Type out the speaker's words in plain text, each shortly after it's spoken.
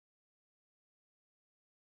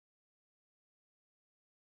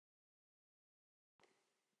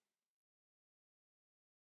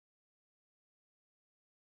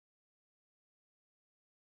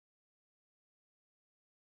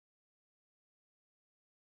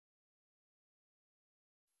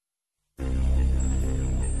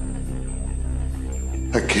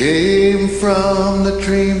I came from the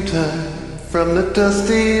dreamtime, from the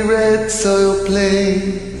dusty red soil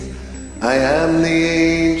plains. I am the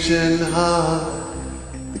ancient heart,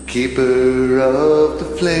 the keeper of the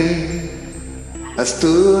flame. I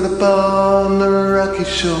stood upon the rocky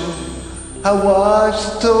shore, I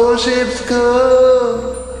watched the tall ships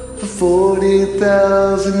come. For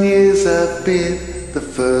 40,000 years I've been the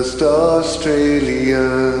first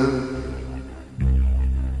Australian.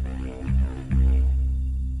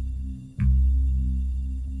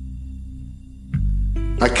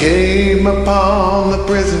 I came upon the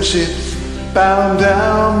prison ships, bound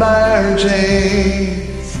down by iron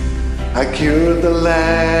chains. I cured the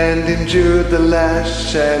land, endured the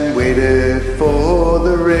lash, and waited for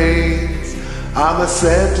the rains. I'm a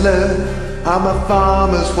settler, I'm a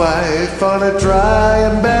farmer's wife on a dry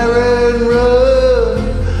and barren road.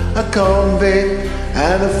 A convict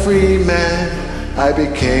and a free man, I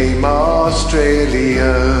became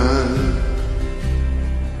Australian.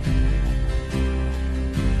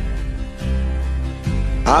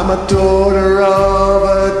 I'm a daughter of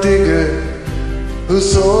a digger who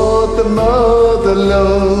sought the mother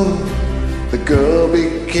low. The girl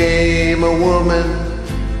became a woman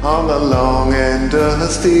on the long and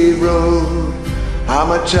dusty road.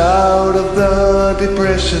 I'm a child of the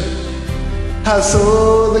Depression, I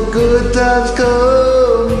saw the good times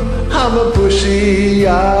come. I'm a bushy,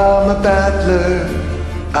 I'm a battler,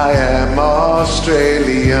 I am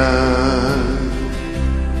Australian.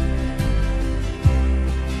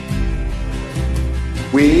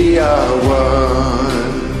 We are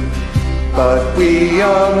one, but we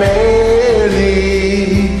are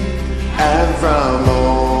many, and from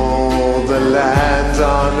all the lands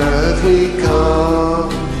on earth we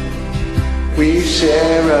come. We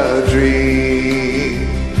share a dream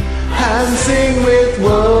and sing with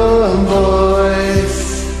one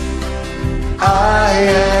voice. I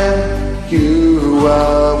am, you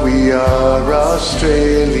are, we are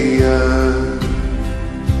Australian.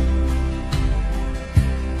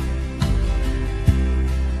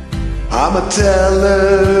 I'm a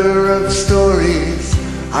teller of stories,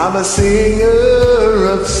 I'm a singer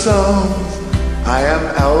of songs. I am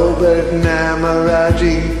Albert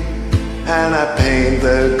Namaraji, and I paint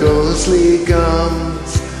the ghostly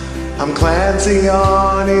gums. I'm Clancy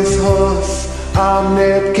on his horse, I'm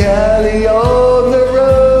Ned Kelly on the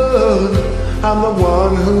road. I'm the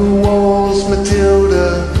one who walls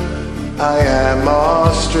Matilda, I am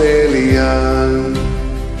Australian.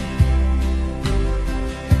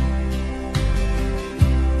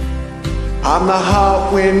 I'm the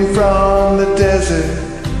hot wind from the desert,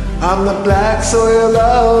 I'm the black soil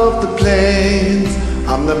of the plains.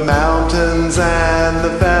 I'm the mountains and the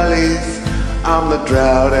valleys, I'm the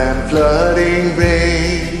drought and flooding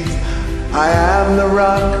rains. I am the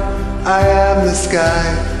rock, I am the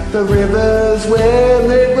sky, the rivers when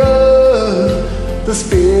they run. The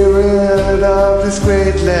spirit of this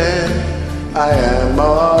great land, I am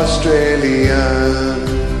Australian.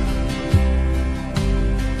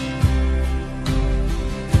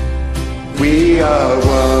 We are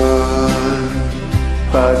one,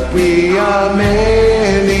 but we are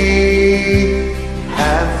many,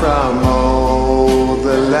 and from all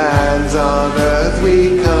the lands on earth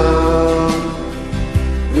we come.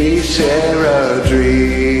 We share a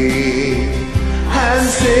dream and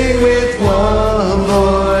sing with one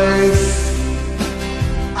voice.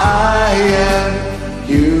 I am,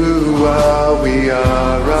 you are, we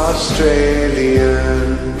are Australian.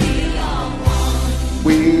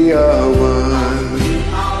 We are one,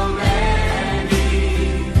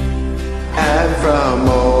 and from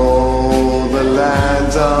all the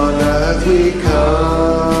lands on earth we come.